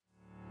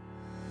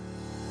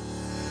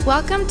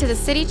Welcome to the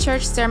City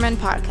Church Sermon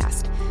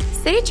Podcast.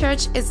 City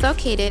Church is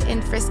located in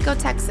Frisco,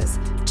 Texas,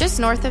 just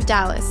north of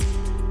Dallas.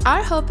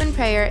 Our hope and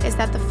prayer is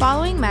that the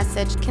following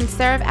message can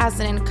serve as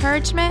an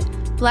encouragement,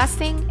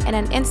 blessing, and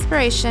an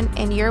inspiration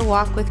in your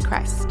walk with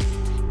Christ.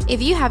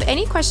 If you have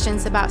any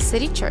questions about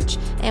City Church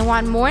and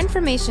want more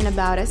information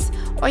about us,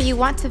 or you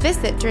want to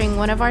visit during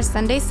one of our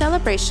Sunday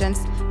celebrations,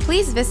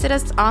 please visit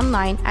us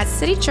online at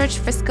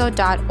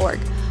citychurchfrisco.org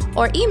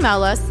or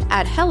email us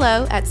at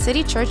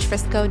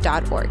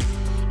hello@citychurchfrisco.org.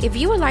 If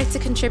you would like to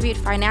contribute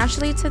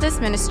financially to this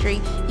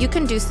ministry, you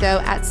can do so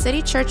at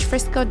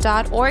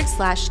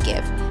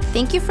citychurchfrisco.org/give.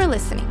 Thank you for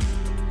listening.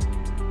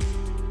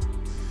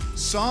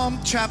 Psalm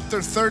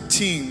chapter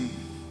 13.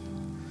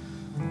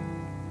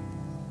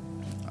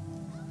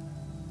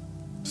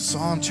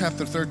 Psalm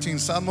chapter 13,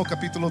 Salmo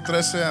capítulo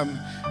 13. I'm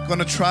going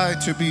to try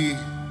to be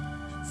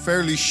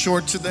fairly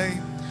short today.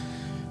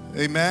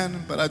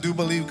 Amen. But I do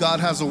believe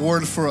God has a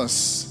word for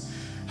us.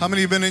 How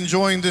many have been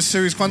enjoying this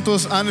series?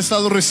 ¿Cuántos han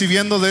estado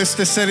recibiendo de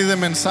esta serie de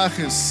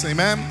mensajes?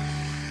 Amen.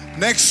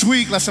 Next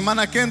week, la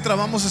semana que entra,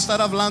 vamos a estar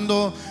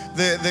hablando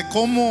de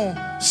cómo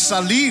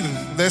salir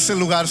de ese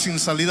lugar sin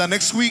salida.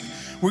 Next week,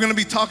 we're going to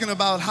be talking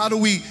about how do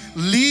we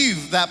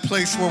leave that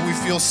place where we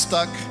feel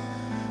stuck.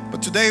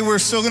 But today, we're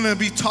still going to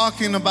be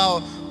talking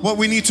about what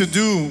we need to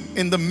do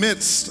in the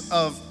midst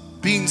of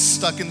being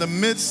stuck, in the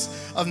midst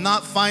of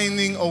not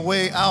finding a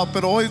way out.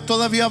 Pero hoy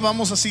todavía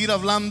vamos a seguir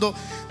hablando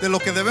de lo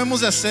que debemos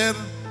de hacer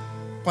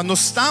cuando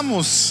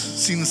estamos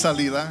sin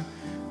salida.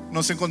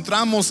 Nos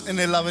encontramos en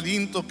el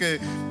laberinto que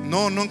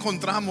no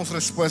encontramos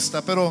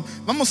respuesta. Pero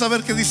vamos a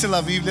ver qué dice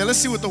la Biblia. Let's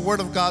see what the Word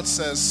of God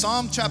says.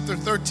 Psalm chapter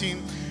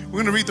 13,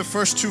 we're going to read the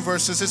first two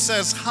verses. It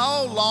says,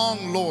 "How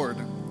long, Lord,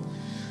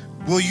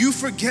 will you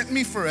forget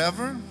me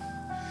forever?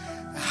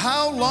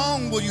 How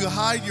long will you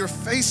hide your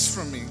face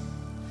from me?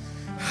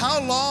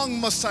 How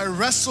long must I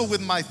wrestle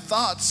with my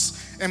thoughts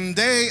and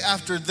day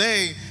after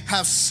day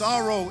have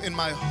sorrow in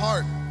my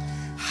heart?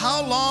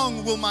 How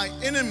long will my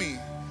enemy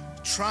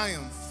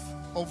triumph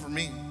over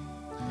me?"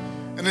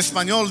 En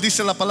español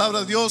dice la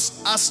palabra de Dios: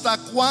 ¿Hasta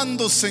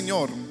cuándo,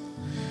 Señor,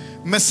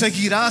 me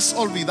seguirás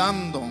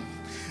olvidando?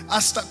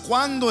 ¿Hasta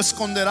cuándo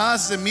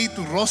esconderás de mí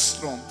tu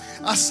rostro?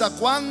 ¿Hasta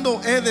cuándo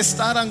he de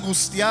estar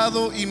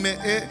angustiado y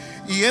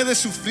he de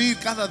sufrir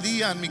cada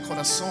día en mi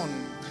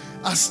corazón?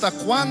 ¿Hasta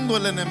cuándo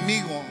el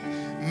enemigo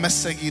me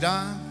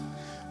seguirá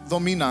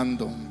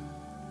dominando?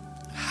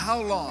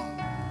 How long?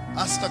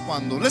 ¿Hasta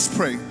cuándo? Let's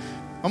pray.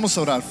 Vamos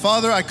a orar.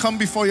 Father, I come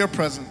before your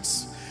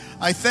presence.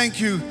 I thank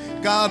you,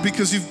 God,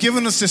 because you've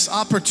given us this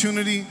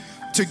opportunity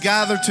to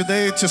gather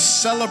today to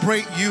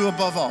celebrate you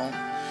above all.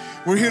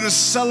 We're here to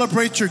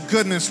celebrate your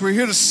goodness. We're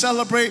here to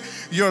celebrate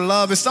your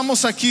love.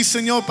 Estamos aquí,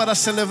 Señor, para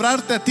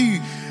celebrarte a ti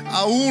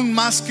aún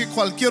más que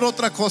cualquier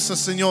otra cosa,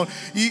 Señor.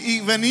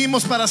 Y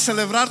venimos para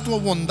celebrar tu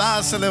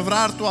bondad,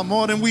 celebrar tu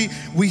amor. And we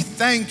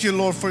thank you,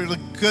 Lord, for your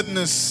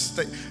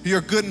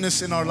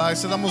goodness in our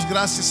lives. Te damos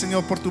gracias,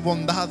 Señor, por tu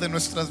bondad en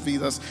nuestras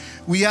vidas.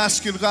 We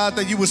ask you, God,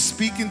 that you would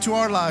speak into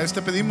our lives. Te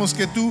pedimos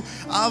que tú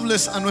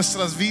hables a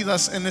nuestras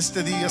vidas en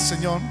este día,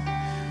 Señor.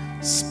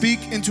 Speak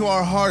into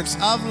our hearts.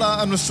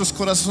 Habla a nuestros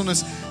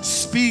corazones.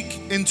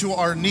 Speak into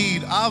our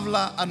need.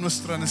 Habla a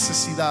nuestra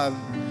necesidad.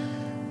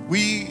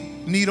 We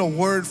need a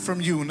word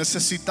from you.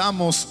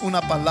 Necesitamos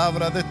una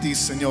palabra de ti,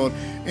 Señor.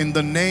 In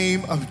the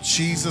name of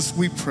Jesus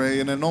we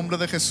pray. En el nombre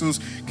de Jesús.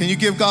 Can you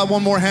give God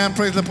one more hand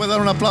praise? Le puede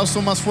dar un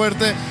aplauso más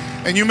fuerte.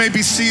 And you may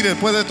be seated.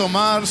 Puede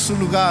tomar su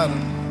lugar.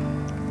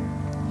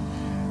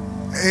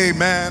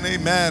 Amen.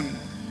 Amen.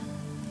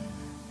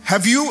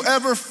 Have you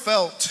ever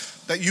felt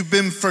that you've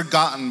been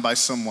forgotten by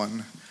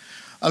someone?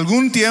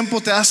 ¿Algún tiempo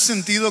te has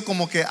sentido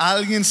como que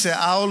alguien se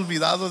ha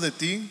olvidado de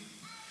ti?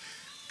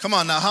 Come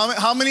on now,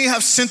 how many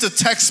have sent a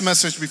text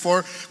message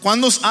before?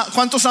 ¿Cuántos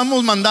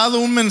hemos mandado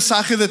un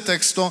mensaje de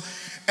texto?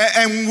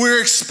 And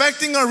we're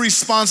expecting a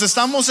response.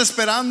 Estamos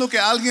esperando que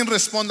alguien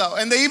responda.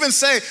 And they even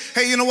say,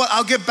 hey, you know what?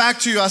 I'll get back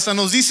to you. Hasta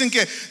nos dicen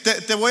que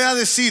te voy a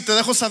decir, te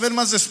dejo saber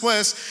más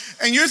después.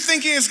 And you're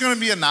thinking it's going to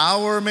be an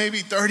hour,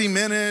 maybe 30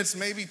 minutes,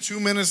 maybe 2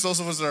 minutes.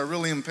 Those of us that are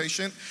really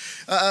impatient.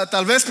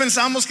 Tal vez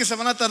pensamos que se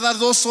van a tardar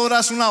 2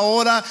 horas, 1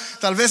 hora,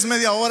 tal vez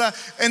media hora.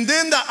 And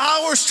then the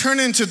hours turn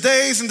into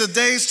days and the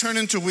days turn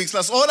into weeks.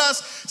 Las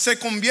horas se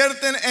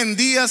convierten en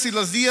días y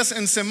los días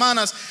en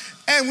semanas.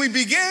 And we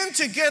begin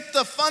to get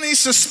the funny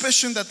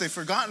suspicion that they've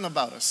forgotten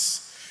about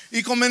us.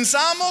 Y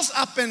comenzamos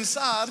a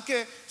pensar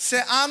que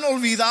se han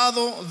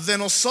olvidado de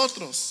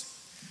nosotros.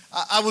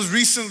 I was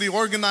recently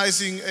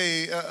organizing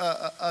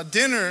a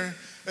dinner.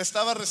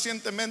 Estaba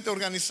recientemente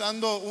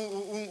organizando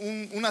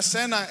una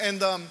cena.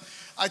 And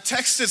I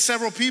texted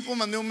several people,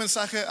 mandé un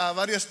mensaje a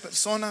varias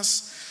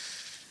personas.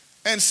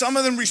 And some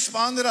of them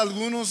responded,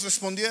 algunos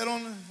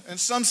respondieron, and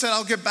some said,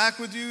 I'll get back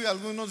with you.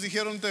 Algunos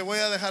dijeron, te voy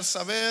a dejar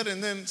saber.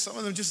 And then some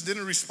of them just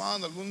didn't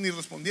respond. Algunos ni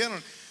respondieron.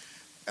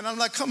 And I'm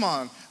like, come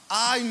on.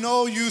 I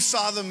know you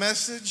saw the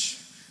message.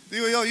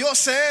 Digo yo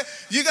sé,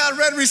 you got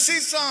red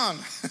receipts on.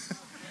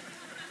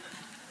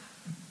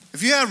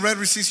 If you have red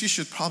receipts, you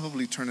should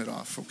probably turn it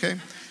off, okay?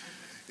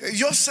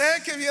 Yo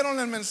sé que vieron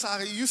el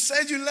mensaje. You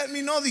said you let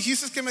me know.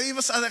 Dijiste que me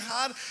ibas a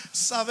dejar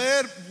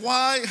saber.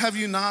 Why have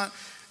you not?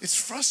 It's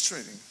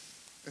frustrating.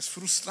 Es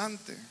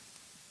frustrante.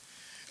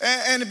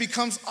 And it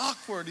becomes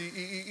awkward.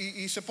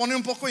 Y se pone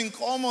un poco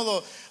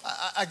incómodo.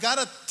 I got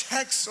to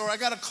text or I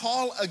got to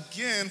call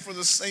again for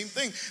the same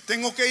thing.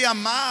 Tengo que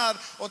llamar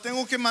o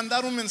tengo que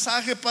mandar un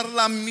mensaje para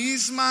la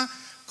misma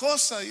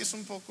cosa. Y es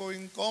un poco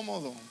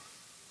incómodo.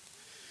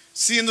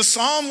 See, in the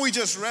psalm we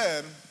just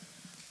read,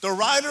 the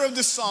writer of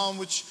the psalm,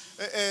 which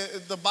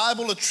the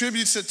Bible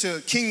attributes it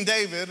to King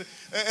David,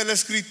 el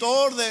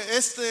escritor de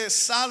este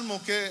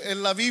salmo que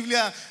en la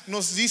Biblia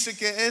nos dice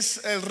que es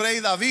el rey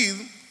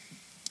David,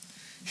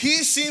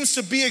 he seems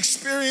to be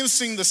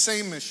experiencing the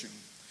same issue.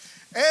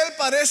 Él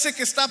parece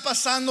que está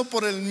pasando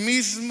por el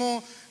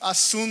mismo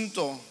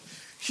asunto.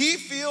 He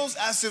feels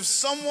as if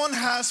someone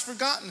has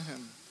forgotten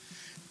him.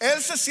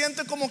 Él se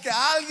siente como que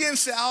alguien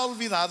se ha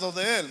olvidado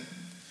de él.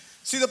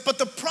 See, but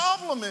the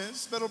problem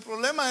is, pero el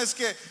problema es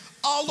que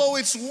although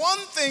it's one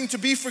thing to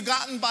be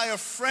forgotten by a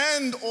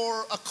friend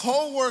or a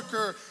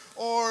coworker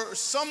or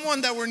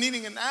someone that we're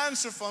needing an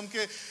answer from,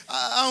 que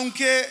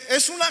aunque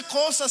es una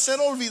cosa ser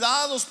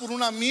olvidados por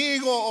un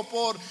amigo o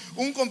por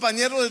un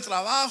compañero de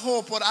trabajo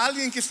o por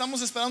alguien que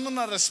estamos esperando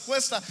una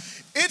respuesta,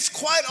 it's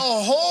quite a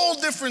whole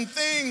different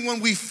thing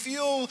when we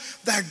feel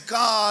that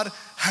God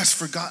has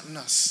forgotten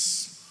us.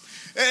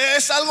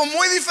 Es algo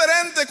muy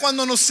diferente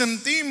cuando nos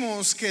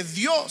sentimos que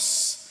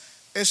Dios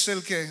es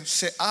el que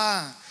se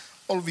ha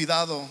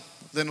olvidado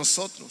de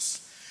nosotros.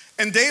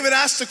 And David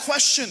asked the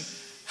question,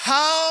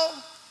 how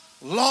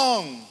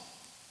long?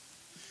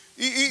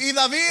 Y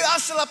David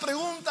hace la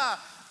pregunta,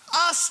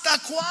 ¿hasta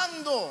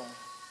cuándo?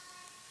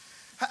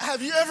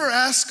 Have you ever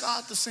asked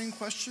God the same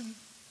question?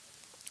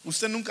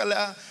 ¿Usted nunca le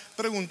ha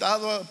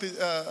preguntado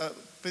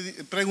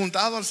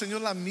al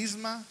Señor la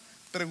misma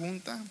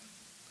pregunta?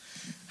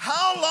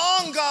 How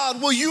long,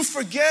 God, will you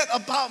forget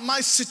about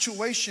my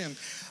situation?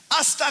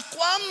 ¿Hasta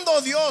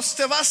cuándo, Dios,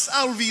 te vas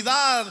a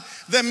olvidar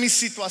de mi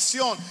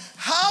situación?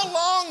 How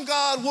long,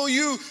 God, will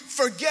you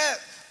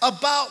forget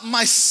about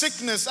my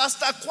sickness?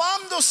 ¿Hasta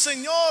cuándo,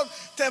 Señor,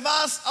 te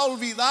vas a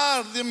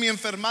olvidar de mi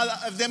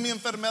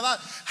enfermedad?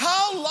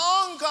 How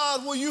long,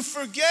 God, will you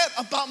forget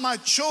about my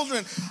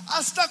children?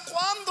 ¿Hasta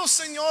cuándo,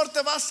 Señor,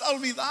 te vas a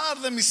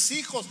olvidar de mis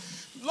hijos?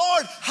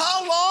 Lord,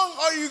 how long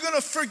are you going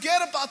to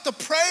forget about the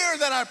prayer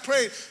that I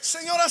prayed?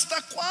 Señor,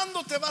 ¿hasta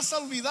cuándo te vas a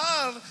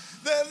olvidar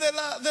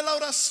de la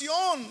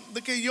oración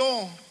de que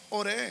yo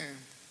oré?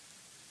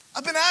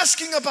 I've been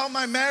asking about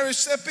my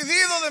marriage. Te he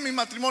pedido de mi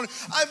matrimonio.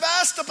 I've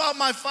asked about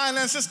my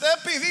finances. Te he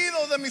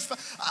pedido de mis.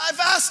 I've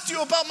asked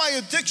you about my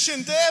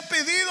addiction. Te he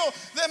pedido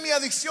de mi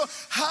adicción.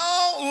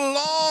 How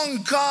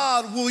long,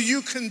 God, will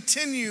you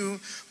continue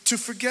to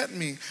forget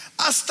me?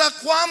 ¿Hasta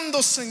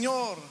cuándo,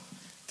 Señor,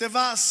 te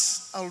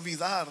vas a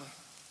olvidar,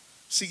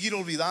 seguir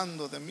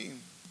olvidando de mí?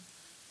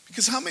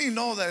 Because how many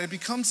know that it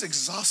becomes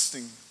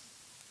exhausting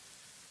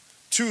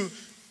to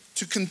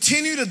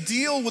continue to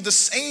deal with the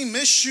same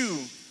issue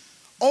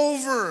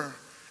over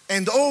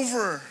and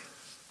over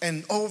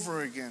and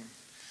over again?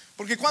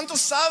 Porque ¿cuántos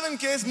saben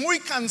que es muy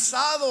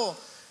cansado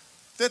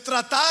de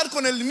tratar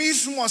con el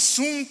mismo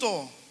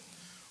asunto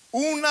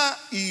una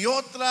y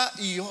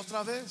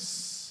otra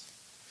vez?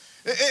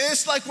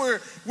 It's like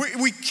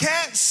we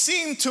can't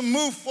seem to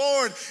move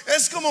forward.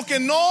 Es como que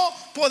no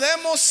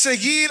podemos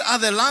seguir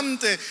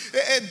adelante.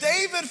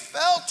 David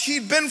felt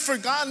he'd been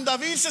forgotten.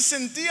 David se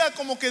sentía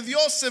como que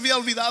Dios se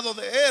había olvidado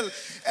de él.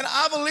 And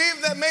I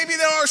believe that maybe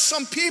there are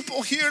some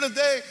people here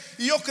today,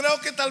 y yo creo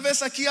que tal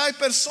vez aquí hay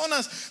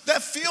personas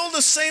that feel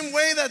the same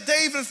way that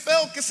David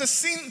felt, que se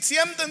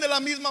sienten de la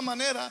misma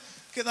manera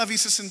que David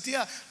se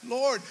sentía.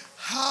 Lord,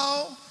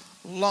 how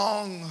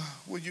long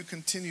will you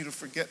continue to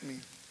forget me?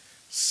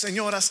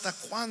 Señor, ¿hasta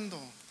cuándo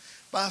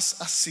vas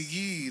a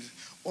seguir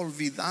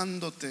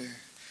olvidándote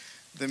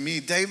de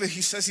mí? David,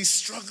 he says he's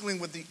struggling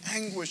with the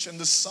anguish and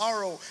the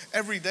sorrow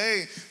every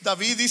day.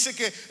 David dice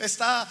que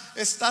está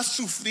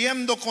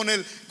sufriendo con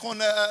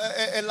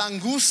la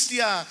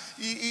angustia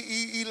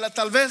y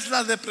tal vez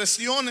la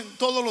depresión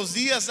todos los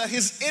días. That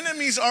his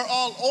enemies are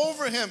all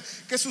over him.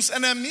 Que sus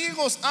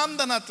enemigos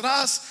andan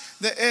atrás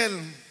de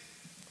él.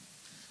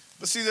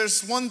 But see,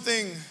 there's one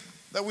thing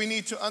that we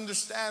need to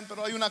understand,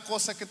 pero hay una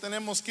cosa que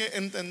tenemos que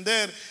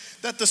entender,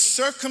 that the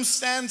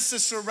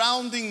circumstances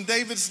surrounding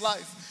David's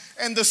life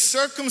and the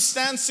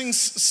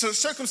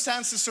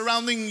circumstances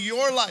surrounding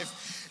your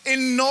life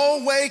in no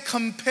way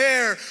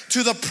compare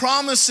to the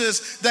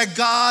promises that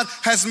God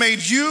has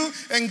made you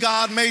and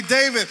God made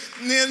David.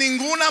 Ni de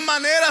ninguna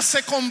manera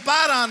se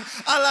comparan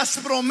a las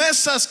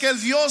promesas que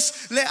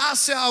Dios le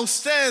hace a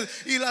usted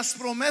y las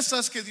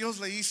promesas que Dios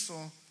le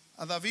hizo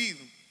a David.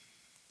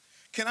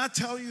 Can I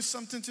tell you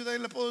something today?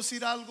 ¿Le puedo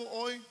decir algo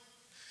hoy?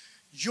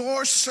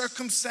 Your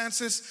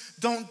circumstances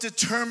don't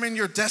determine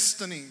your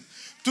destiny.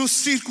 Tus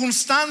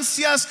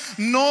circunstancias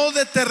no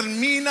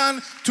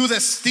determinan tu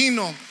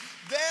destino.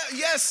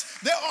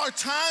 There are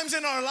times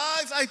in our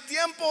lives, hay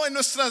tiempo en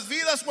nuestras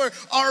vidas where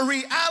our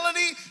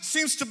reality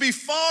seems to be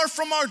far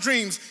from our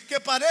dreams. Que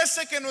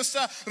parece que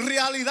nuestra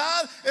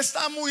realidad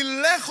está muy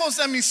lejos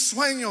de mis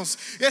sueños.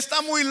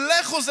 Está muy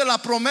lejos de la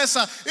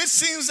promesa. It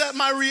seems that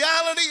my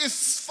reality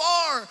is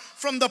far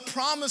from the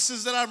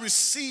promises that I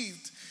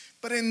received.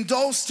 But in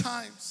those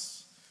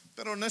times,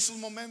 pero en esos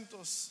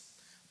momentos,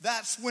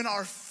 that's when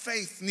our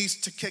faith needs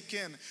to kick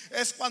in.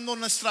 Es cuando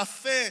nuestra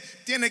fe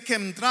tiene que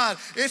entrar.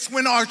 It's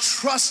when our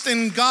trust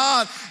in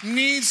God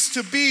needs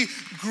to be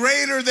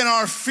greater than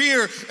our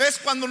fear. Es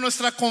cuando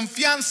nuestra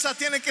confianza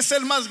tiene que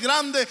ser más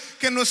grande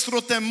que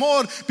nuestro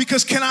temor.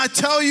 Because can I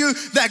tell you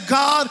that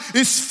God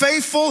is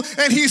faithful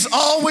and He's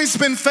always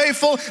been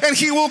faithful and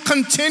He will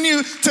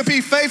continue to be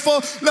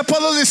faithful. Le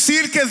puedo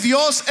decir que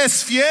Dios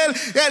es fiel.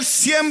 Él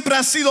siempre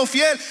ha sido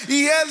fiel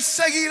y Él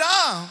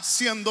seguirá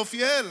siendo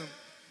fiel.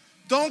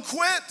 Don't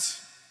quit.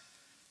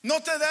 No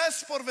te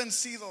des por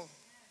vencido.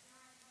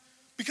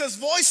 Because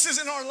voices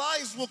in our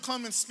lives will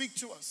come and speak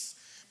to us.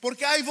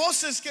 Porque hay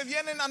voces que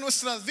vienen a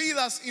nuestras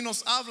vidas y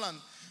nos hablan.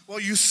 Well,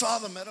 you saw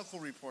the medical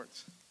report.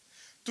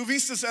 Tú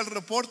viste el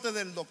reporte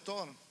del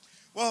doctor.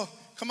 Well,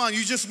 come on,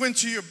 you just went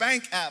to your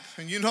bank app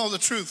and you know the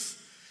truth.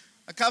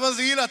 Acabas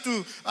de ir a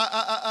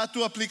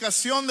tu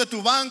aplicación de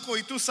tu banco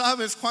y tú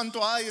sabes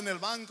cuánto hay en el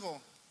banco.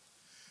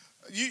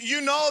 You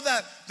know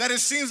that it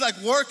seems like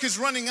work is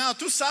running out.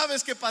 Tú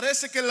sabes que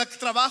parece que el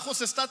trabajo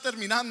se está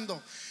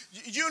terminando.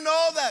 You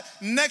know that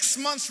next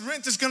month's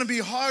rent is going to be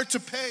hard to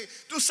pay.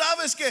 Tú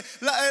sabes que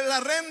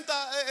la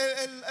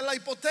renta, la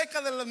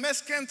hipoteca del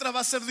mes que entra va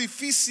a ser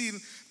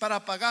difícil para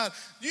pagar.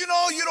 You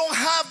know you don't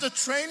have the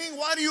training.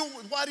 Why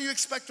do you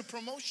expect a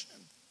promotion?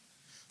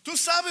 Tú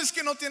sabes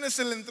que no tienes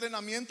el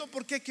entrenamiento.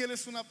 ¿Por qué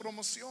quieres una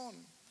promoción?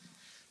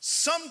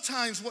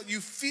 Sometimes what you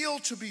feel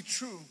to be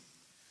true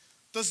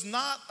does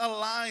not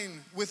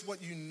align with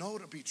what you know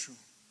to be true.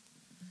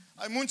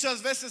 Hay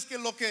muchas veces que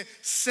lo que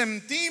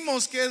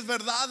sentimos que es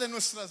verdad en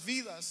nuestras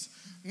vidas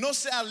no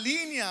se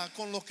alinea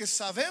con lo que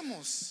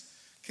sabemos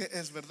que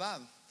es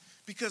verdad.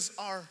 Because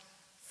our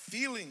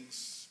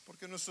feelings,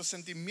 porque nuestros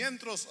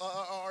sentimientos,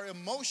 our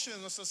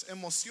emotions, nuestras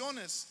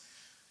emociones,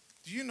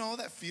 do you know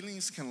that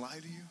feelings can lie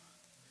to you?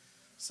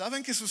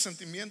 ¿Saben que sus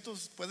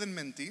sentimientos pueden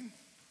mentir?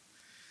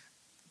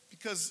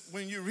 Because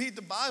when you read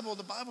the Bible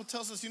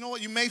tells us, you know what,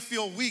 you may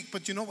feel weak,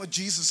 but you know what,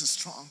 Jesus is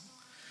strong.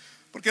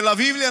 Porque la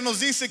Biblia nos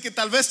dice que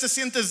tal vez te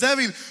sientes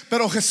débil,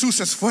 pero Jesús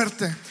es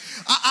fuerte.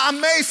 I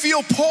may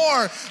feel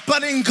poor,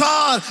 but in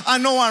God I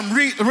know I'm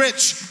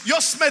rich.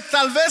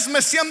 Tal vez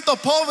me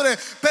siento pobre,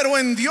 pero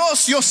en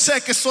Dios yo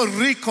sé que soy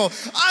rico.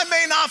 I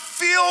may not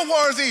feel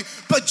worthy,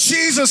 but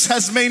Jesus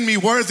has made me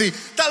worthy.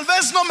 Tal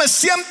vez no me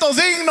siento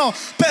digno,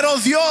 pero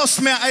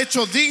Dios me ha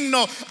hecho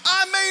digno.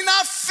 I may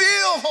not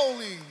feel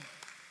holy,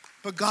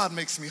 but God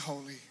makes me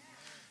holy.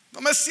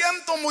 No me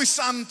siento muy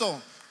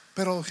santo,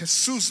 pero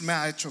Jesús me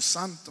ha hecho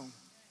santo.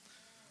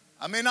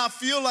 I may not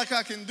feel like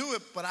I can do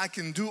it, but I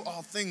can do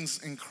all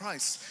things in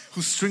Christ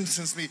who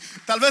strengthens me.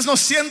 Tal vez no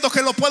siento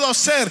que lo puedo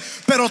hacer,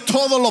 pero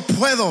todo lo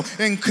puedo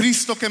en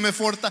Cristo que me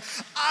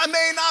fortalece. I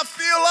may not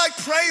feel like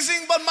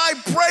praising, but my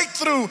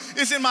breakthrough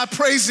is in my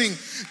praising.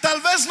 Tal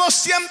vez no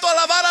siento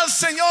alabar al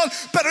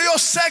Señor, pero yo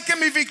sé que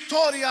mi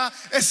victoria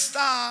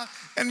está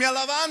en mi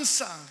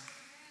alabanza.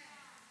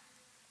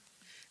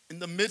 In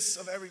the midst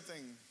of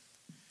everything,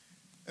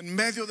 en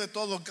medio de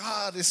todo,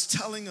 God is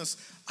telling us,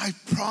 I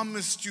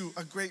promised you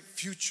a great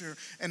future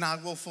and I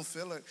will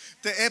fulfill it.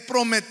 Te he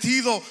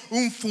prometido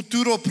un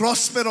futuro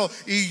próspero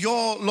y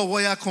yo lo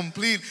voy a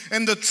cumplir.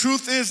 And the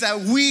truth is that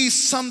we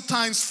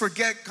sometimes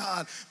forget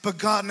God, but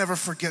God never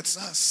forgets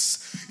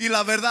us. Y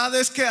la verdad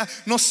es que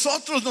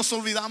nosotros nos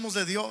olvidamos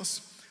de Dios,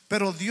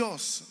 pero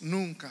Dios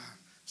nunca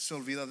se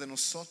olvida de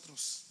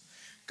nosotros.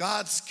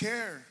 God's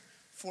care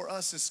for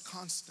us is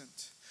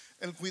constant.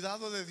 El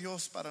cuidado de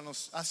Dios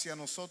hacia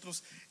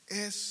nosotros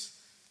es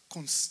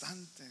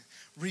constante,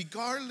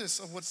 regardless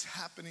of what's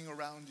happening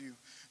around you.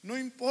 No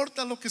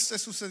importa lo que esté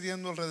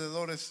sucediendo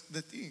alrededor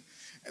de ti.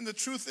 And the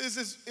truth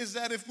is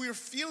that if we're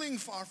feeling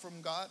far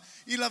from God,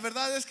 y la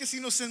verdad es que si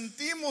nos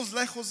sentimos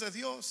lejos de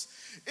Dios,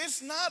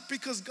 it's not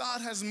because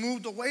God has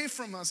moved away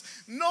from us.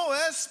 No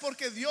es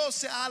porque Dios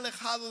se ha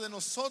alejado de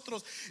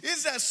nosotros.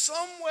 It's that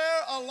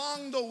somewhere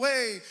along the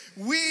way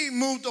we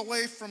moved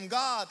away from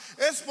God.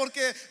 Es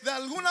porque de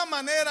alguna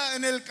manera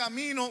en el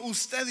camino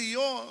usted y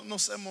yo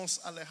nos hemos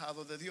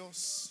alejado de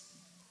Dios.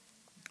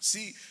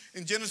 See,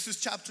 in Genesis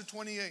chapter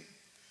 28,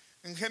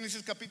 en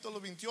Génesis capítulo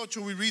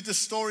 28, we read the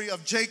story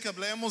of Jacob.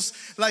 Leemos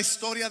la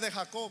historia de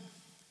Jacob.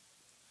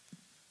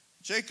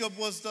 Jacob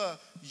was the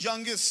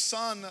youngest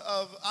son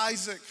of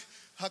Isaac.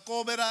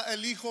 Jacob era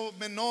el hijo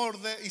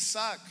menor de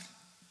Isaac.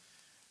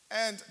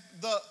 And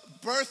the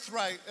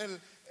birthright,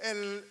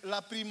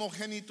 la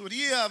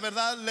primogenituría,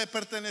 ¿verdad? Le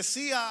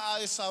pertenecía a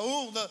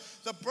Esaú.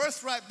 The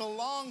birthright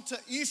belonged to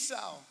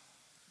Esau.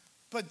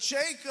 But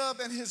Jacob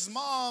and his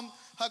mom,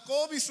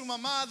 Jacob y su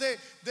mamá,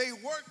 they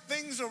work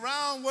things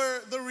around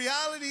where the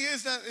reality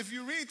is that if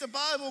you read the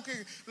Bible, que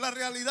la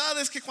realidad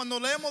es que cuando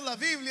leemos la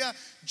Biblia,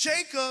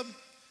 Jacob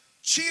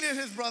cheated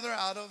his brother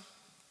out of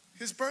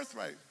his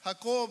birthright.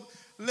 Jacob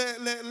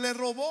le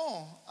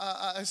robó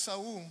a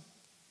Esaú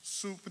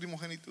su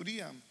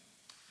primogenitura.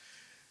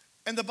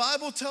 And the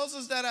Bible tells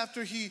us that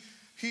after he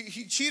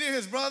cheated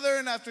his brother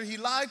and after he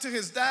lied to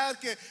his dad,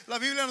 que la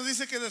Biblia nos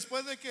dice que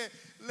después de que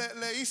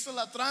le hizo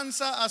la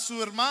tranza a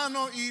su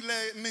hermano y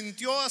le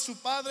mintió a su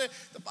padre,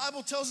 the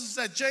Bible tells us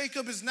that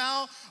Jacob is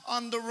now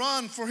on the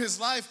run for his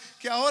life.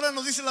 Que ahora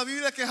nos dice la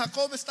Biblia que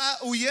Jacob está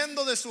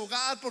huyendo de su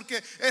hogar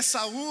porque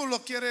Esaú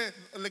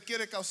le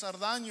quiere causar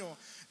daño.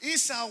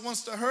 Esau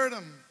wants to hurt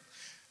him.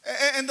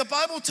 And the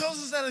Bible tells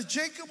us that as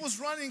Jacob was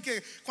running,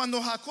 que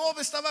cuando Jacob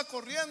estaba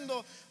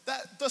corriendo,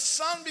 that the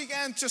sun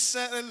began to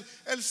set,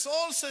 el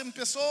sol se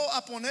empezó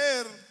a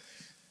poner,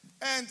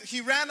 and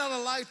he ran out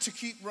of light to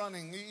keep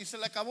running. Y se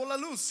le acabó la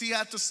luz. He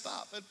had to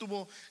stop. Él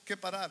tuvo que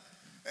parar.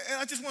 And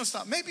I just want to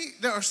stop. Maybe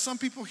there are some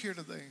people here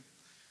today.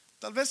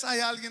 Tal vez hay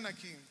alguien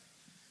aquí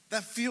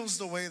that feels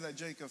the way that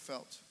Jacob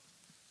felt.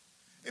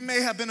 It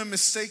may have been a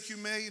mistake you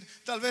made.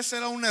 Tal vez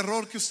era un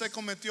error que usted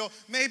cometió.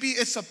 Maybe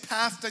it's a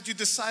path that you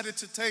decided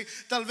to take.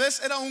 Tal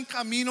vez era un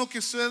camino que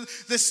usted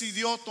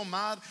decidió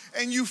tomar.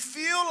 And you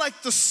feel like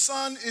the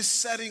sun is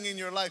setting in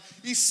your life.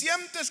 Y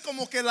sientes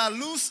como que la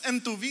luz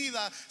en tu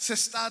vida se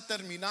está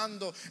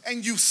terminando.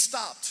 And you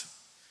stopped.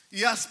 Y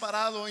has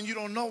parado and you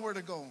don't know where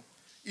to go.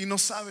 Y no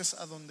sabes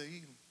a dónde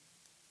ir.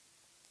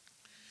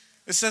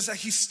 It says that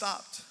he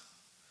stopped.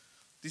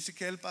 Dice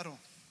que él paró.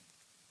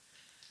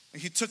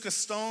 And he took a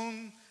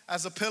stone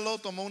as a pillow,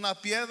 tomó una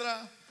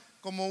piedra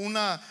como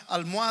una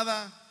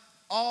almohada.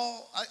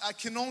 I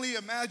can only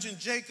imagine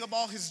Jacob,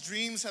 all his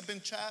dreams have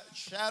been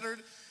shattered.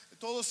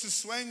 Todos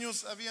sus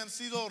sueños habían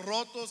sido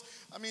rotos.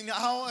 I mean,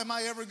 how am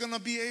I ever going to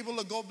be able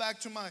to go back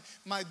to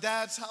my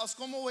dad's house?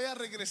 ¿Cómo voy a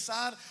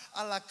regresar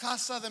a la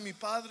casa de mi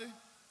padre?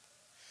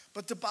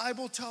 But the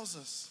Bible tells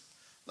us,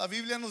 la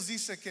Biblia nos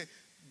dice que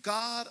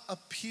God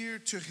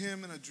appeared to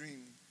him in a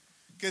dream.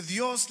 Que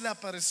Dios le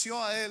apareció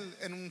a él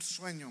en un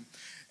sueño.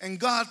 And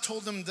God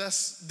told him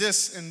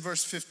this in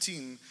verse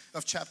 15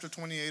 of chapter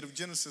 28 of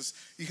Genesis.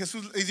 Y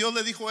Dios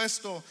le dijo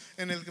esto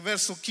en el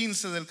verso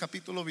 15 del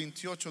capítulo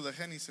 28 de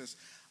Génesis.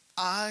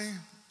 I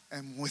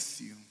am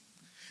with you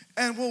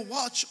and will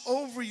watch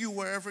over you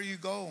wherever you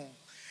go.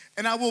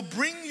 And I will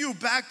bring you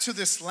back to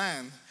this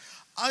land.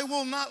 I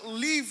will not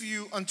leave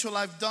you until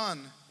I've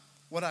done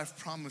what I've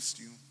promised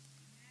you.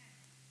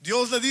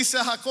 Dios le dice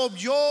a Jacob,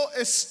 yo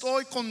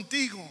estoy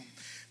contigo.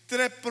 Te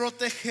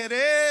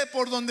protegeré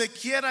por donde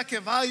quiera que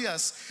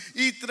vayas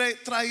y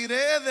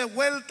traeré de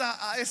vuelta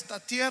a esta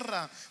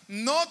tierra.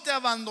 No te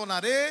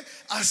abandonaré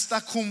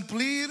hasta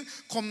cumplir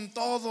con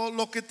todo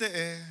lo que te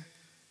he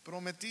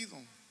prometido.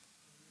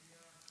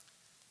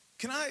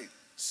 Can I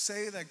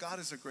say that God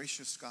is a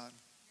gracious God?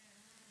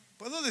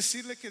 ¿Puedo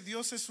decirle que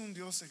Dios es un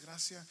Dios de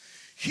gracia?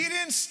 He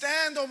didn't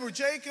stand over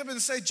Jacob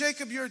and say,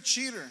 Jacob, you're a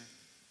cheater.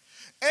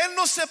 Él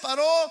no se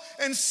paró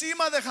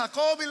encima de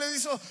Jacob y le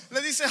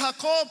dice,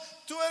 Jacob,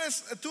 tú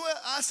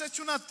has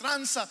hecho una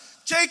tranza.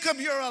 Jacob,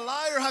 you're a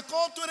liar.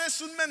 Jacob, tú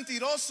eres un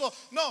mentiroso.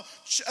 No,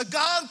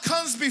 God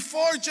comes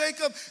before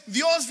Jacob.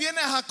 Dios viene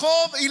a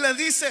Jacob y le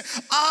dice,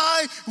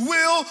 I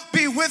will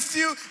be with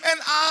you and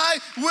I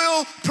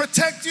will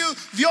protect you.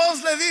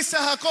 Dios le dice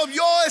a Jacob,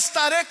 yo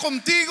estaré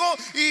contigo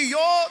y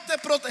yo te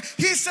protegeré.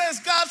 He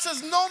says, God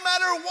says, no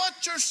matter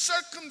what your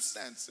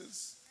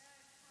circumstances,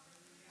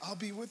 I'll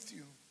be with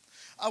you.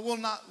 I will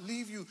not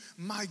leave you.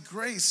 My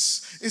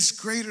grace is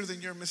greater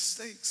than your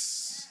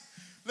mistakes.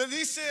 Le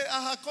dice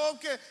a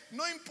Jacob que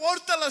no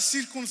importa la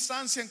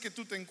circunstancia en que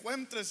tú te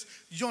encuentres,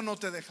 yo no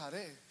te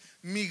dejaré.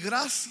 Mi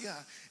gracia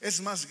es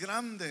más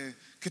grande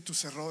que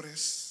tus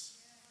errores.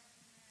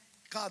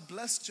 God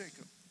blessed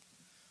Jacob.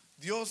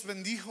 Dios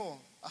bendijo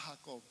a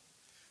Jacob.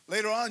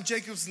 Later on,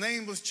 Jacob's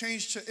name was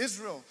changed to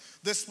Israel.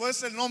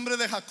 Después el nombre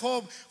de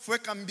Jacob fue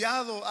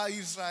cambiado a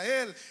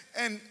Israel.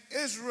 And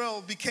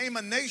Israel became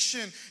a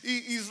nation.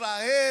 Y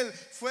Israel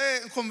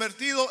fue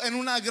convertido en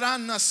una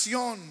gran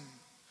nación.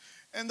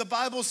 And the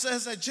Bible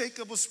says that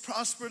Jacob was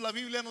prospered. La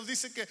Biblia nos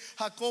dice que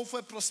Jacob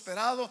fue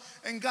prosperado.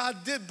 And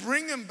God did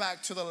bring him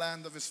back to the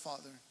land of his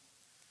father.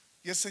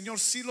 Y el Señor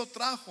sí lo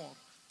trajo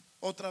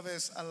otra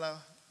vez a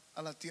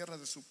la tierra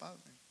de su padre.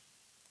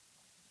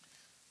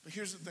 But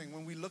here's the thing,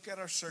 when we look at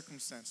our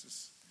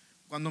circumstances,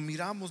 cuando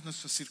miramos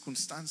nuestras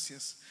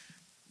circunstancias,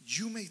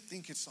 you may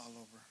think it's all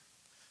over.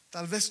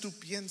 Tal vez tú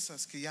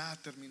piensas que ya ha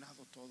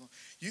terminado todo.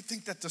 You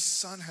think that the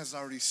sun has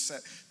already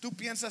set. Tú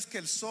piensas que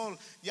el sol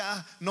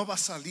ya no va a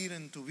salir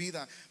en tu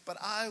vida. But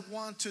I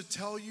want to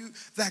tell you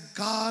that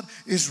God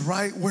is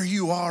right where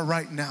you are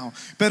right now.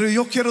 Pero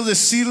yo quiero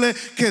decirle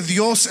que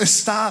Dios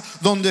está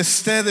donde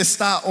usted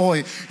está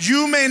hoy.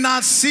 You may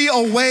not see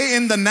a way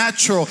in the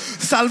natural.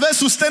 Tal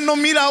vez usted no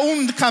mira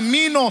un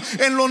camino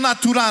en lo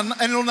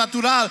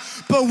natural.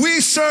 But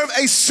we serve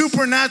a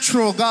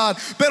supernatural God.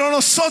 Pero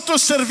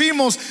nosotros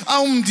servimos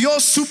a un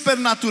Dios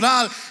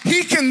supernatural.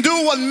 He can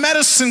do what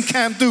medicine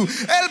can't do.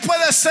 Él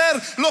puede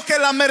hacer lo que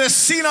la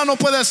medicina no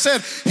puede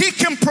hacer. He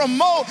can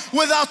promote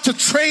without the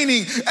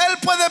training. Él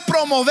puede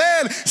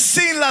promover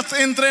sin el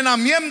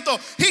entrenamiento.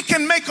 He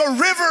can make a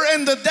river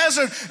in the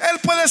desert.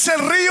 Él puede ser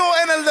río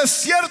en el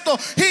desierto.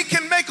 He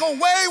can make a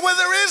way where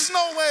there is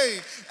no way.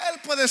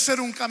 Él puede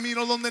ser un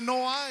camino donde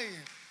no hay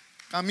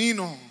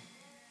camino.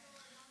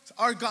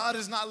 Our God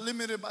is not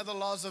limited by the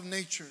laws of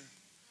nature.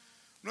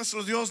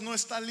 Nuestro Dios no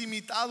está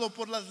limitado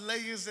por las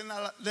leyes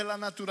de la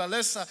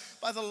naturaleza,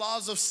 by the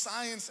laws of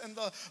science and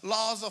the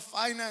laws of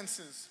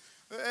finances.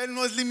 Él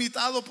no es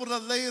limitado por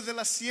las leyes de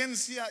la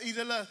ciencia y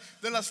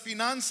de las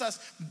finanzas.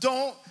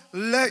 Don't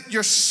let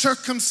your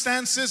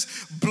circumstances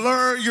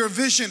blur your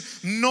vision.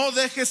 No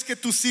dejes que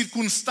tus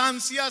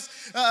circunstancias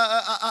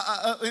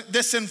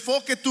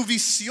desenfoque tu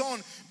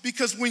visión.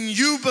 Because when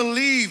you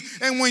believe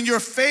and when your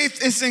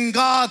faith is in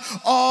God,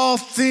 all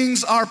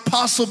things are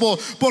possible.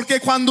 Porque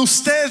cuando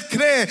usted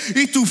cree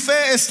y tu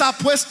fe está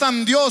puesta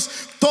en Dios,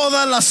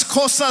 todas las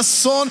cosas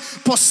son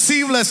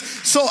posibles.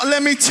 So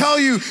let me tell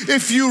you,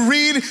 if you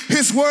read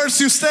His words,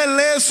 si usted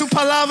lee su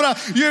palabra,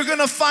 you're going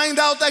to find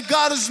out that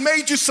God has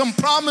made you some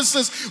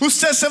promises.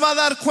 Usted se va a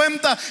dar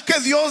cuenta que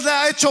Dios le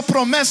ha hecho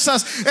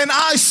promesas. And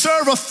I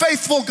serve a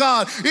faithful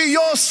God. Y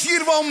yo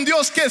sirvo a un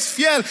Dios que es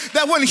fiel.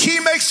 That when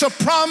He makes a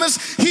promise,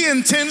 He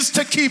intends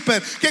to keep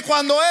it. Que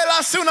cuando Él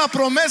hace una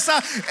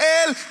promesa,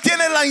 Él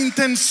tiene la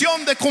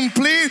intención de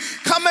cumplir.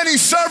 How many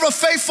serve a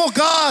faithful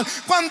God?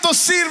 ¿Cuántos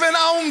sirven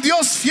a un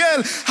Dios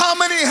fiel? How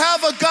many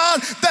have a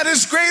God that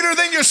is greater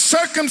than your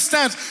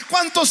circumstance?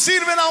 ¿Cuántos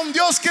sirven a un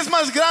Dios que es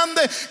más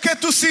grande que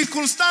tu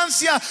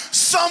circunstancia?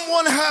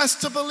 Someone has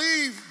to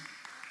believe.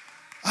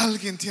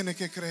 Alguien tiene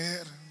que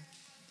creer.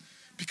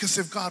 Because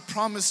if God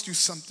promised you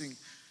something,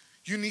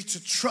 you need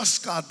to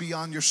trust God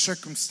beyond your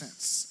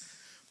circumstance.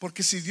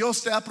 Porque si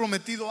Dios te ha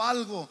prometido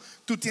algo,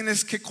 tú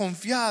tienes que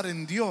confiar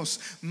en Dios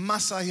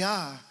más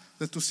allá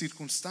de tu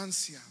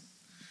circunstancia.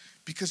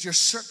 Because your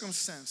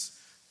circumstance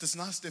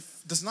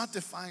does not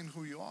define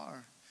who you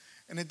are,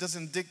 and it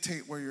doesn't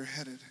dictate where you're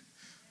headed.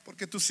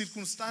 Porque tu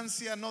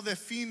circunstancia no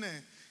define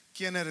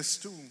quién eres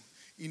tú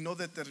y no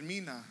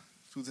determina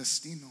tu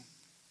destino.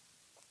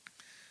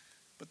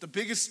 But the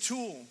biggest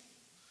tool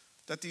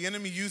that the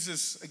enemy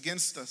uses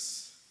against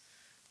us,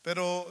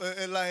 pero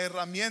la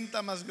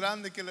herramienta más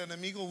grande que el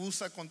enemigo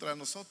usa contra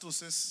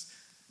nosotros es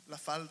la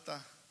falta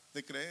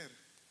de creer,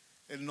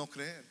 el no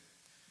creer.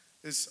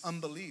 It's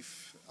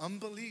unbelief.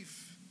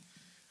 Unbelief.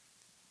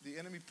 The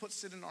enemy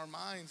puts it in our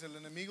minds. El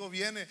enemigo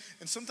viene,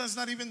 and sometimes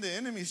not even the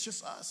enemy, it's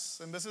just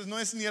us. En veces no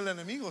es ni el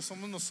enemigo,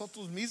 somos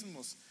nosotros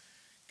mismos.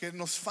 Que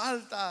nos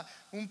falta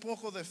un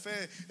poco de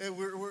fe.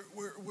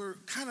 We're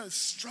kind of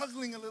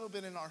struggling a little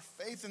bit in our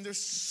faith, and there's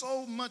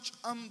so much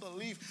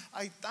unbelief.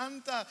 Hay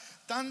tanta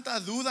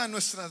duda en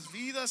nuestras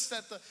vidas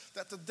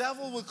that the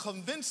devil will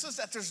convince us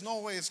that there's no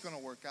way it's going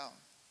to work out.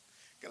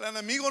 Que el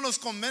enemigo nos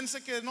convence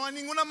que no hay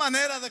ninguna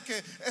manera de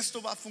que esto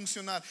va a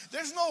funcionar.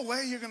 There's no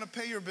way you're going to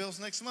pay your bills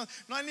next month.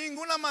 No hay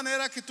ninguna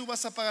manera que tú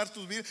vas a pagar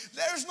tus bills.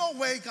 There's no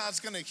way God's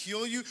going to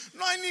heal you.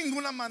 No hay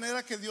ninguna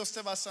manera que Dios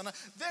te va a sanar.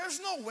 There's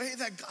no way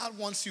that God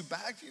wants you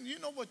back. You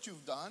know what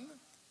you've done.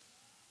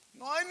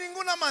 No hay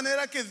ninguna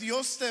manera que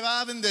Dios te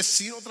va a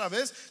bendecir otra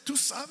vez. Tú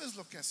sabes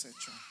lo que has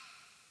hecho.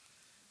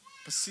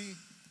 But see,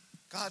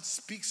 God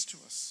speaks to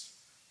us.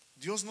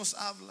 Dios nos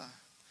habla.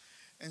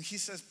 And He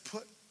says,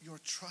 put your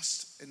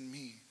trust in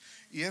me.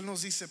 Y Él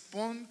nos dice,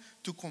 pon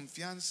tu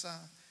confianza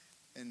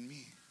en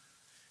mí.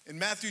 In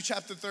Matthew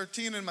chapter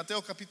 13, in Mateo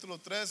capítulo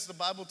 3, the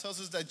Bible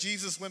tells us that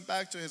Jesus went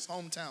back to His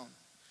hometown.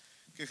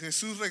 Que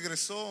Jesús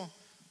regresó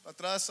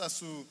atrás a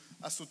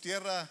su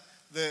tierra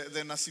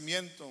de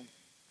nacimiento.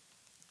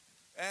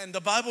 And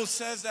the Bible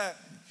says that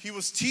He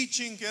was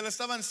teaching, que Él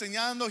estaba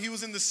enseñando. He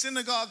was in the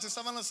synagogues,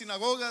 estaba en las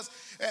sinagogas,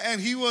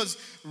 and He was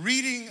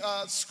reading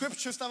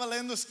scripture, estaba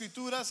leyendo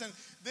escrituras, and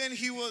then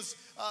He was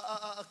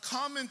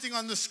commenting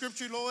on the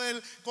scripture. Luego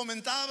Él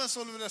comentaba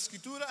sobre la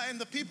escritura, and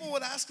the people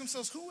would ask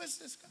themselves, who is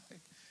this guy?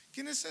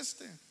 ¿Quién es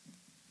este?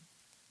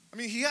 I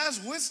mean, he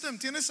has wisdom,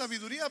 tiene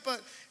sabiduría,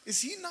 but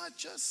is he not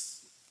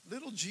just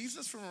little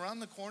Jesus from around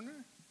the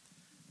corner?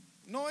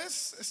 No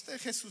es este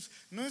Jesús,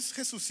 no es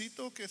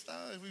Jesucito que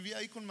vivía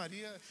ahí con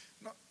María.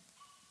 No.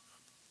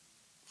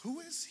 Who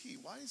is he?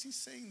 Why is he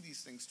saying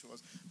these things to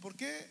us? ¿Por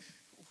qué?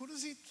 Who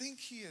does he think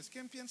he is?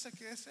 ¿Quién piensa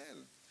que es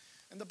él?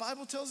 And the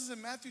Bible tells us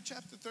in Matthew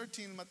chapter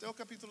 13, Mateo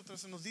capítulo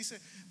 13, nos dice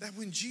that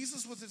when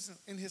Jesus was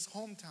in his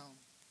hometown,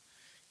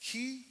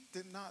 He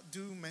did not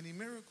do many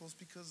miracles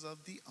because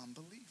of the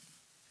unbelief.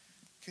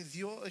 Que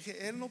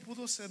Él no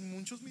pudo hacer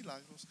muchos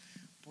milagros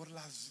por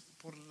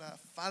la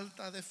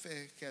falta de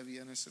fe que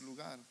había en ese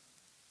lugar.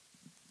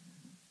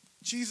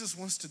 Jesus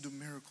wants to do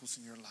miracles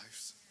in your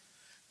lives.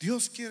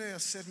 Dios quiere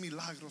hacer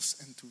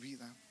milagros en tu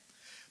vida.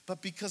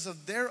 But because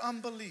of their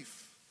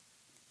unbelief,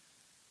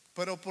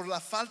 pero por la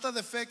falta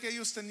de fe que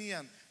ellos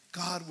tenían,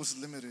 God was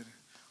limited.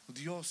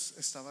 Dios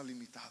estaba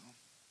limitado.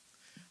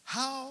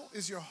 How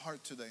is your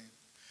heart today?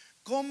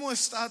 ¿Cómo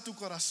está tu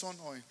corazón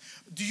hoy?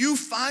 Do you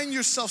find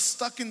yourself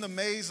stuck in the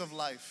maze of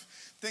life?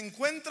 ¿Te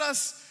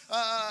encuentras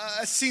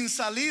sin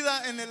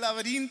salida en el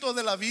laberinto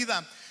de la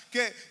vida?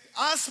 Que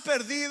has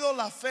perdido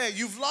la fe.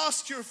 You've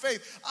lost your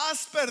faith.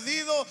 Has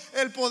perdido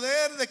el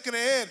poder de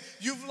creer.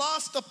 You've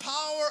lost the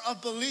power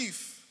of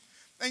belief.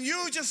 And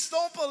you just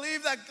don't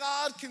believe that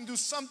God can do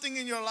something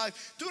in your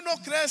life. Tú no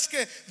crees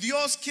que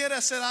Dios quiere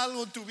hacer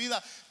algo en tu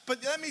vida.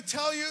 But let me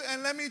tell you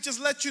and let me just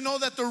let you know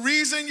that the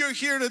reason you're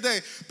here today,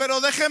 pero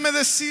déjeme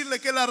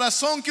decirle que la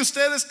razón que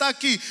usted está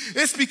aquí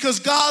is because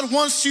God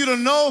wants you to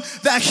know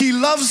that He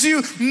loves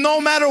you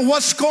no matter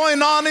what's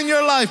going on in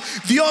your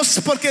life.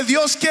 Porque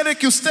Dios quiere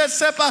que usted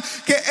sepa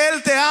que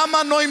Él te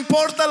ama no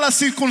importa la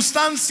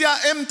circunstancia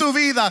en tu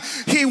vida.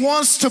 He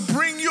wants to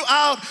bring you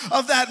out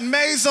of that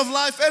maze of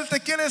life. Él te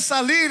quiere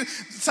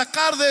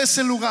sacar de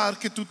ese lugar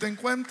que tú te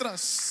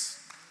encuentras.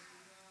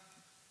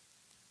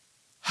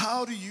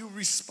 How do you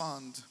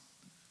respond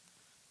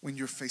when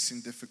you're facing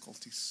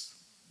difficulties?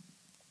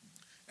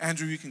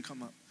 Andrew, you can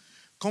come up.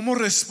 ¿Cómo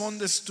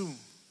respondes tú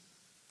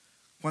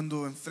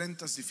cuando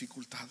enfrentas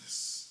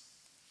dificultades?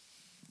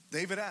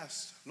 David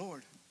asked,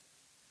 Lord,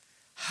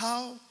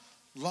 how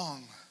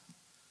long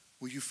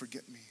will you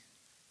forget me?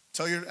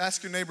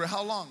 Ask your neighbor,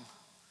 how long?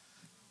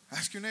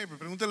 Ask your neighbor,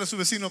 pregúntale a su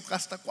vecino,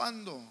 ¿hasta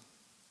cuándo?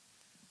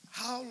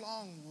 How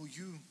long will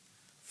you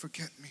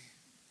forget me?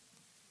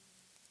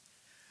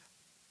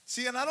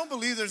 See, and I don't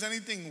believe there's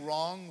anything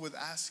wrong with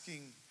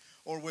asking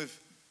or with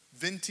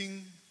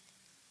venting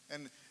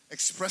and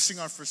expressing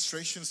our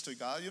frustrations to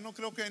God. Yo no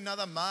creo que hay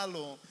nada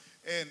malo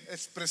en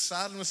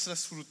expresar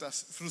nuestras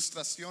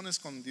frustraciones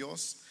con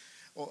Dios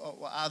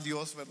o a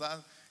Dios,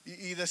 ¿verdad?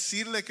 Y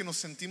decirle que nos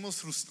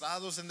sentimos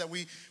frustrados and that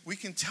we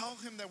can tell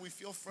Him that we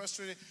feel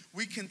frustrated.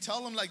 We can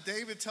tell Him like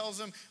David tells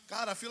Him,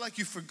 God, I feel like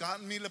you've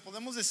forgotten me. Le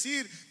podemos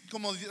decir,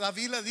 como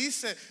David le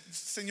dice,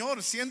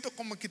 Señor, siento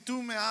como que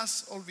tú me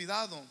has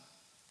olvidado.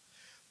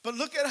 But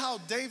look at how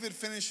David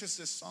finishes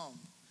this psalm.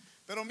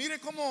 Pero mire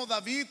cómo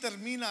David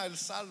termina el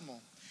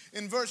salmo.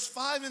 In verse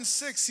 5 and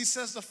 6, he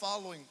says the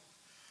following: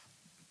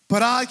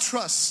 But I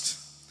trust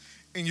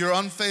in your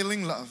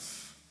unfailing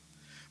love.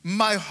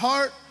 My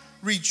heart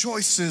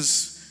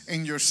rejoices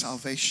in your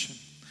salvation.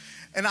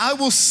 And I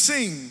will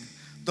sing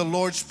the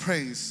Lord's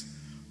praise,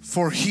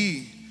 for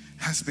He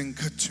has been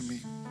good to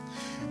me.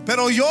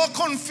 Pero yo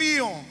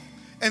confío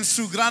en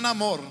su gran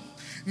amor.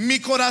 Mi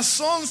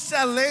corazón se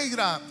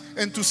alegra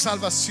en tu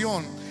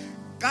salvación.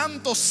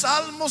 Canto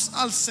salmos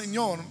al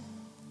Señor.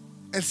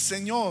 El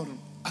Señor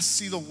ha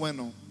sido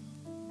bueno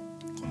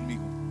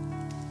conmigo.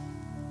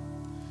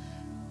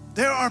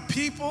 There are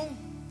people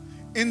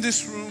in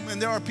this room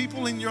and there are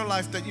people in your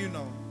life that you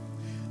know.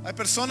 Hay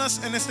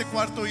personas en este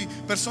cuarto y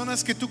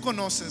personas que tú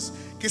conoces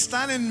que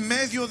están en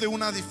medio de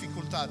una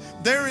dificultad.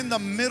 They're in the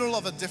middle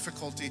of a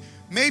difficulty.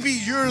 Maybe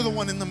you're the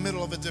one in the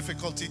middle of a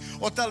difficulty.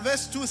 O tal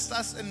vez tú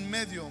estás en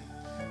medio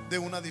de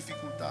una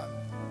dificultad.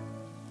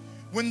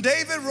 When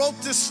David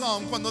wrote this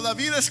psalm, cuando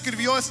David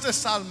escribió este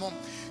salmo,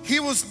 he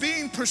was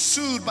being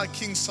pursued by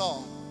King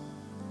Saul.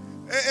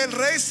 El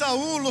rey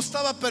Saúl lo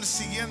estaba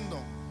persiguiendo.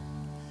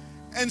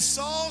 And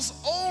Saul's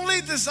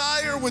only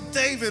desire with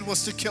David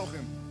was to kill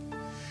him.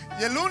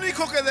 Y el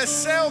único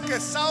deseo que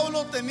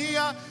Saúl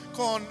tenía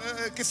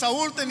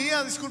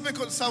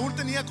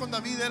con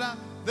David era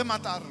de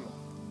matarlo.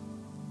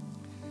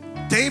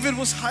 David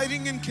was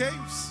hiding in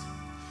caves.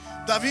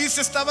 David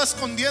se estaba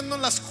escondiendo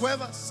en las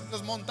cuevas, en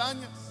las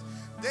montañas.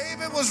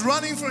 David was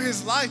running for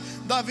his life.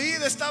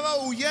 David estaba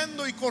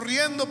huyendo y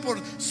corriendo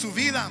por su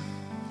vida.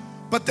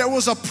 But there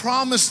was a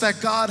promise that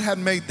God had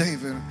made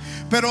David.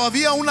 Pero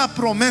había una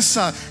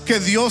promesa que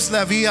Dios le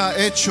había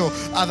hecho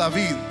a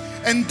David.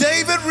 And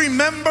David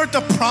remembered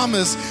the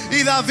promise.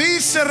 Y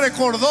David se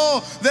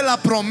recordó de la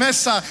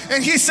promesa.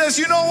 And he says,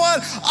 you know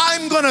what?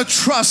 I'm going to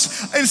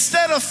trust.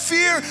 Instead of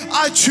fear,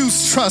 I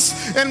choose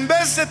trust. En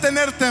vez de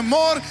tener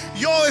temor,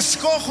 yo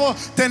escojo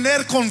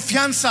tener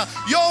confianza.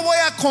 Yo voy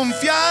a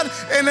confiar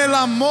en el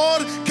amor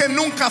que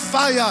nunca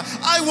falla.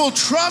 I will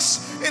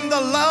trust in the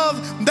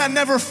love that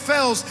never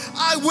fails.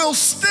 I will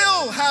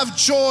still have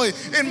joy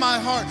in my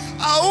heart.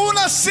 Aún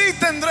así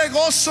tendré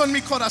gozo en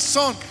mi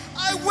corazón.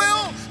 I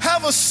will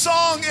have a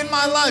song in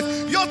my life.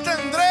 Yo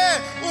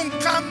tendré un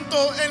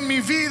canto en mi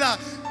vida.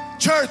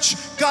 Church,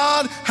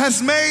 God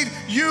has made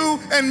you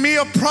and me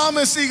a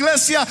promise.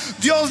 Iglesia,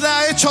 Dios le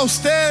ha hecho a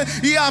usted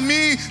y a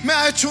mí me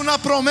ha hecho una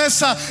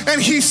promesa.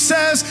 And He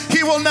says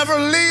He will never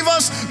leave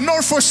us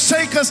nor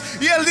forsake us.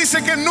 Y Él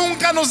dice que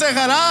nunca nos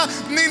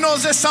dejará ni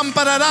nos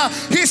desamparará.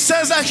 He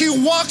says that He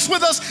walks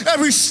with us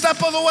every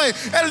step of the way.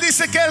 Él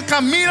dice que Él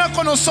camina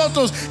con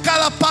nosotros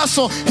cada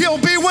paso. He'll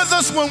be with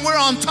us when we're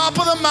on top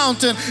of the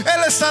mountain.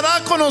 Él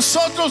estará con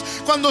nosotros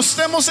cuando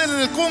estemos en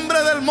el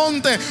cumbre del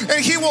monte. And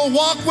He will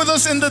walk with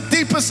us in the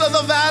deepest of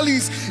the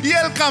valleys. Y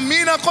Él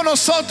camina con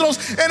nosotros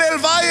en el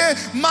valle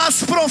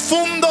más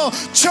profundo.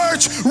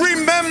 Church,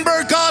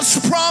 remember God's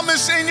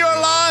promise in your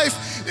life.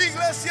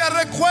 Iglesia,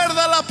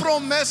 recuerda la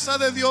promesa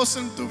de Dios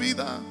en tu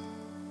vida.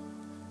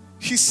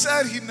 He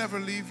said He'd never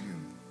leave you.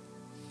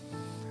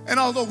 And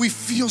although we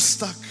feel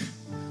stuck,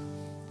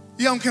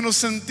 Y aunque nos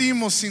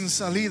sentimos sin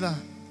salida,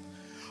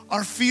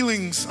 our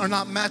feelings are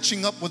not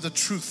matching up with the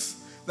truth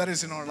that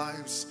is in our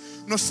lives.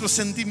 Nuestros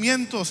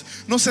sentimientos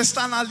no se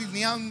están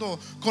alineando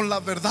con la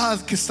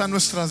verdad que está en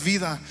nuestras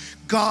vidas.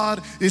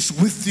 God is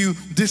with you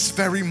this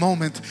very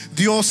moment.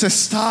 Dios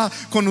está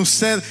con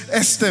usted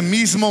este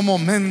mismo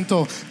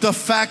momento. The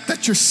fact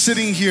that you're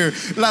sitting here,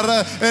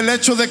 el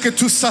hecho de que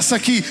tú estás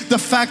aquí, the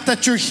fact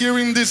that you're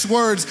hearing these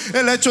words,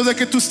 el hecho de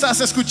que tú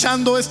estás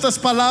escuchando estas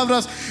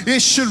palabras,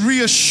 it should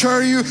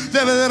reassure you,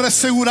 debe de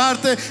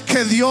asegurarte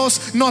que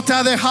Dios no te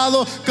ha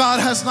dejado. God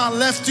has not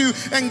left you,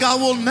 and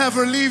God will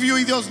never leave you,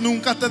 y Dios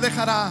nunca te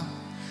dejará.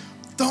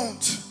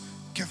 Don't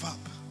give up.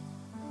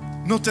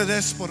 No te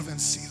des por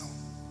vencido.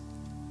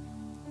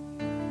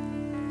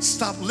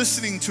 Stop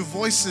listening to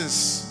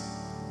voices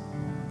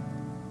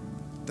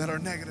that are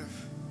negative.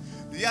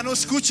 Ya no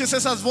escuches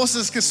esas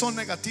voces que son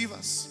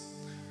negativas.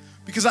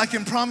 Because I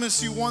can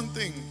promise you one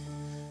thing,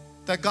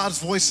 that God's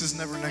voice is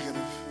never negative.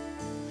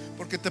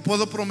 Porque te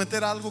puedo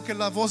prometer algo, que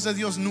la voz de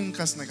Dios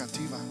nunca es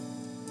negativa.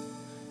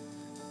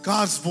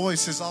 God's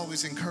voice is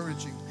always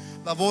encouraging.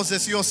 La voz de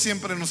Dios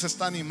siempre nos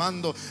está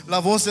animando. La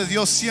voz de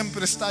Dios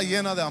siempre está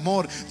llena de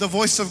amor. The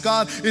voice of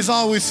God is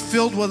always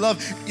filled with love.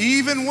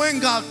 Even when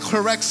God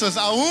corrects us,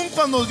 aun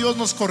cuando Dios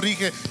nos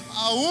corrige,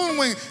 aun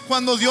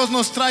cuando Dios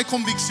nos trae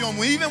convicción,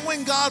 even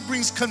when God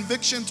brings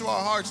conviction to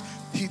our hearts,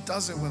 He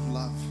does it with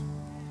love.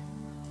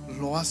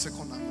 Lo hace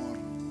con amor.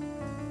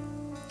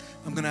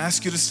 I'm going to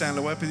ask you to stand.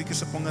 Le voy a pedir que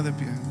se ponga de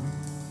pie.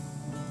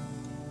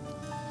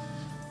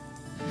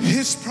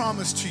 His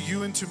promise to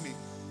you and to me,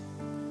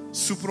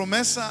 su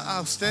promesa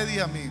a usted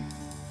y a mí,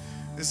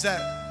 is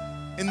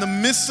that in the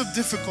midst of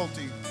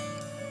difficulty,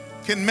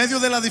 que en medio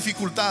de la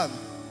dificultad,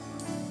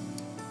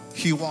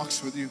 He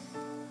walks with you.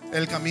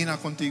 Él camina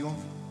contigo.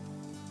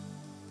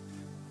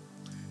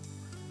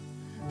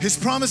 His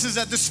promise is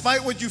that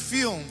despite what you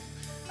feel,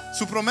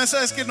 su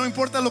promesa es que no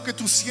importa lo que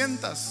tú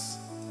sientas,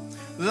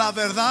 la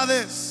verdad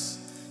es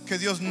que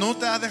Dios no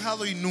te ha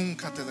dejado y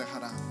nunca te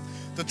dejará.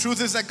 The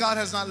truth is that God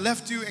has not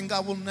left you, and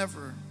God will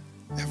never,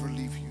 ever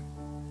leave you.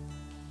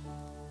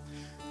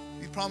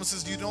 He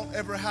promises you don't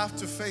ever have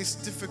to face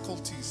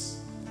difficulties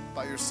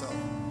by yourself.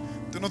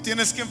 Tú no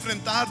tienes que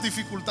enfrentar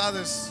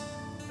dificultades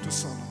tú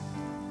solo.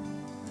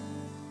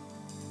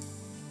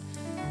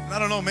 And I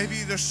don't know,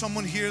 maybe there's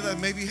someone here that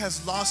maybe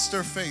has lost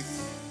their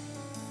faith,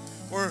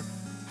 or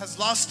has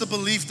lost the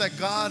belief that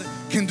God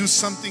can do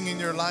something in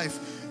your life.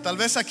 Tal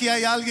vez aquí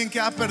hay alguien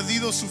que ha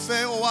perdido su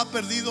fe, o ha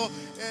perdido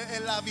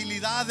la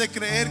habilidad de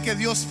creer que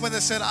Dios puede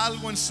hacer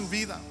algo en su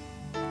vida.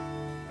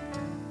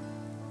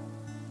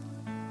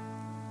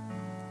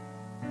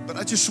 But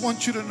I just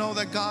want you to know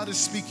that God is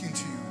speaking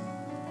to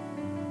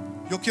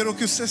you. Yo quiero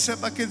que usted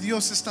sepa que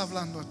Dios está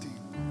hablando a ti.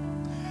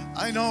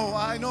 I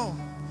know.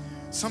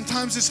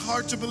 Sometimes it's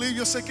hard to believe.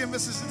 Yo sé que a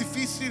veces es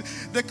difícil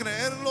de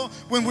creerlo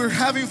when we're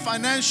having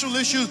financial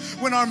issues,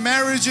 when our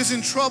marriage is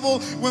in trouble,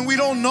 when we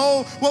don't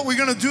know what we're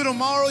going to do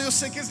tomorrow. Yo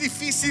sé que es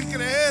difícil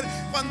creer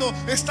cuando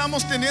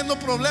estamos teniendo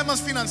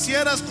problemas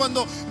financieros,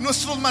 cuando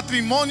nuestros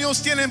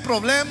matrimonios tienen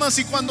problemas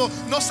y cuando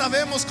no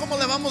sabemos cómo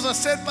le vamos a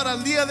hacer para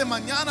el día de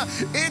mañana.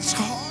 It's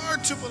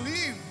hard to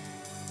believe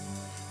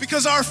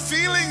because our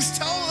feelings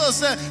tell us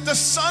that the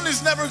sun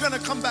is never going to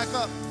come back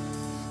up.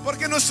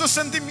 Porque nuestros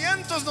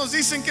sentimientos nos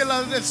dicen que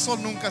el sol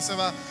nunca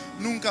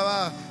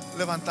va a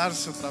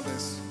levantarse otra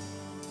vez.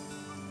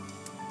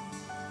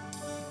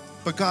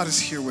 But God is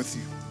here with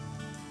you.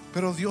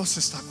 Pero Dios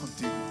está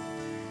contigo.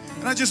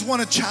 And I just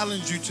want to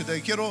challenge you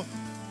today. Quiero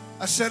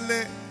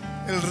hacerle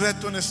el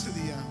reto en este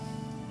día.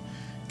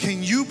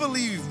 Can you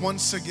believe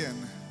once again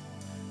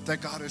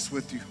that God is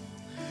with you?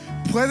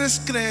 ¿Puedes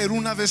creer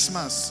una vez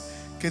más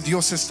que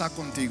Dios está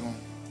contigo?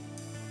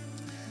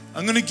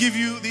 I'm going to give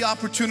you the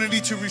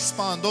opportunity to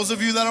respond. Those of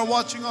you that are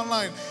watching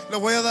online, I'm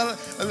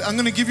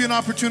going to give you an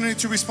opportunity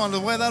to respond. Le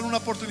voy a dar una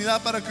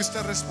oportunidad para que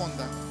usted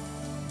responda.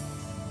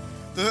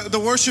 The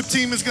worship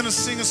team is going to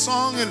sing a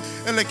song.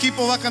 El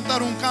equipo va a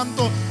cantar un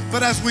canto.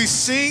 But as we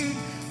sing,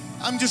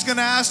 I'm just going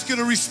to ask you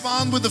to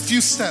respond with a few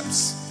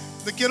steps.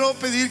 Le quiero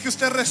pedir que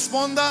usted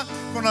responda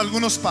con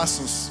algunos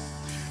pasos.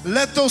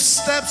 Let those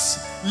steps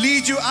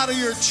lead you out of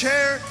your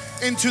chair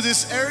into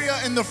this area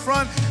in the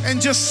front,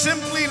 and just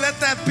simply let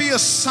that be a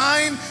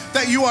sign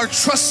that you are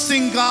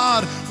trusting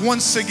God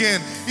once again.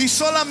 Y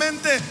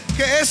solamente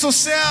que eso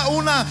sea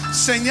una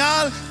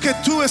señal que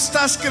tú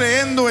estás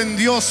creyendo en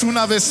Dios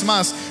una vez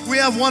más. We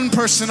have one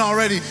person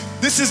already.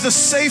 This is the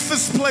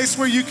safest place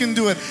where you can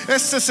do it.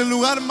 Este es el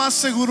lugar más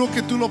seguro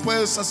que tú lo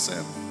puedes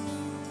hacer.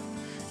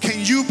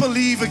 Can you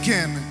believe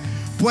again?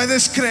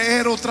 Puedes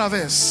creer otra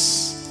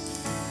vez.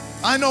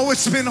 I know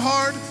it's been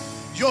hard.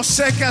 Yo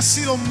sé que ha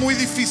sido muy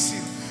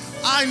difícil.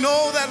 I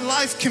know that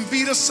life can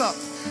beat us up.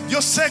 Yo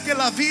sé que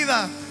la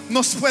vida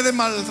nos puede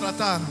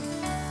maltratar.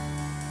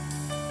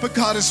 But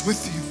God is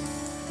with you.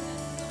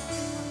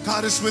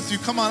 God is with you.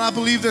 Come on, I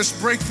believe there's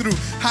breakthrough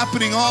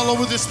happening all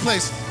over this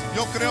place.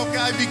 Yo creo que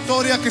hay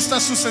victoria que está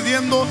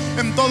sucediendo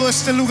en todo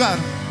este lugar.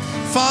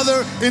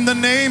 Father, in the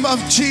name of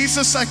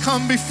Jesus, I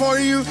come before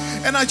you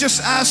and I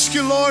just ask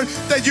you, Lord,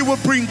 that you will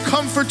bring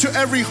comfort to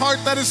every heart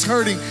that is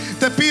hurting.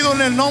 Te pido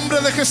en el nombre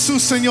de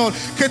Jesús, Señor,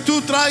 que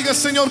tú traigas,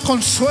 Señor,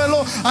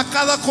 consuelo a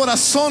cada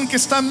corazón que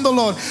está en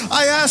dolor.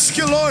 I ask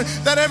you, Lord,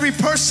 that every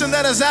person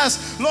that has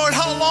asked, Lord,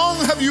 how long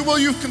will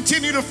you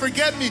continue to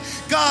forget me?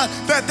 God,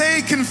 that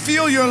they can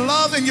feel your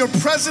love and your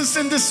presence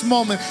in this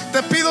moment.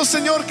 Te pido,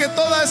 Señor, que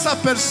toda esa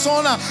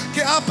persona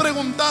que ha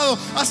preguntado,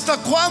 ¿hasta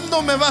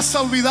cuándo me vas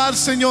a olvidar,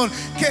 Señor?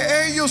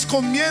 Que ellos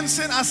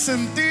comiencen a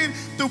sentir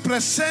tu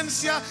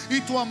presencia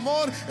y tu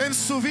amor en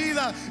su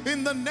vida.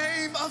 In the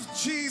name of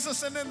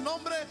Jesus, en el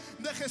nombre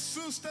de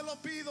Jesús te lo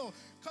pido.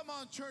 Come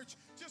on, church,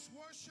 just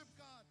worship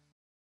God.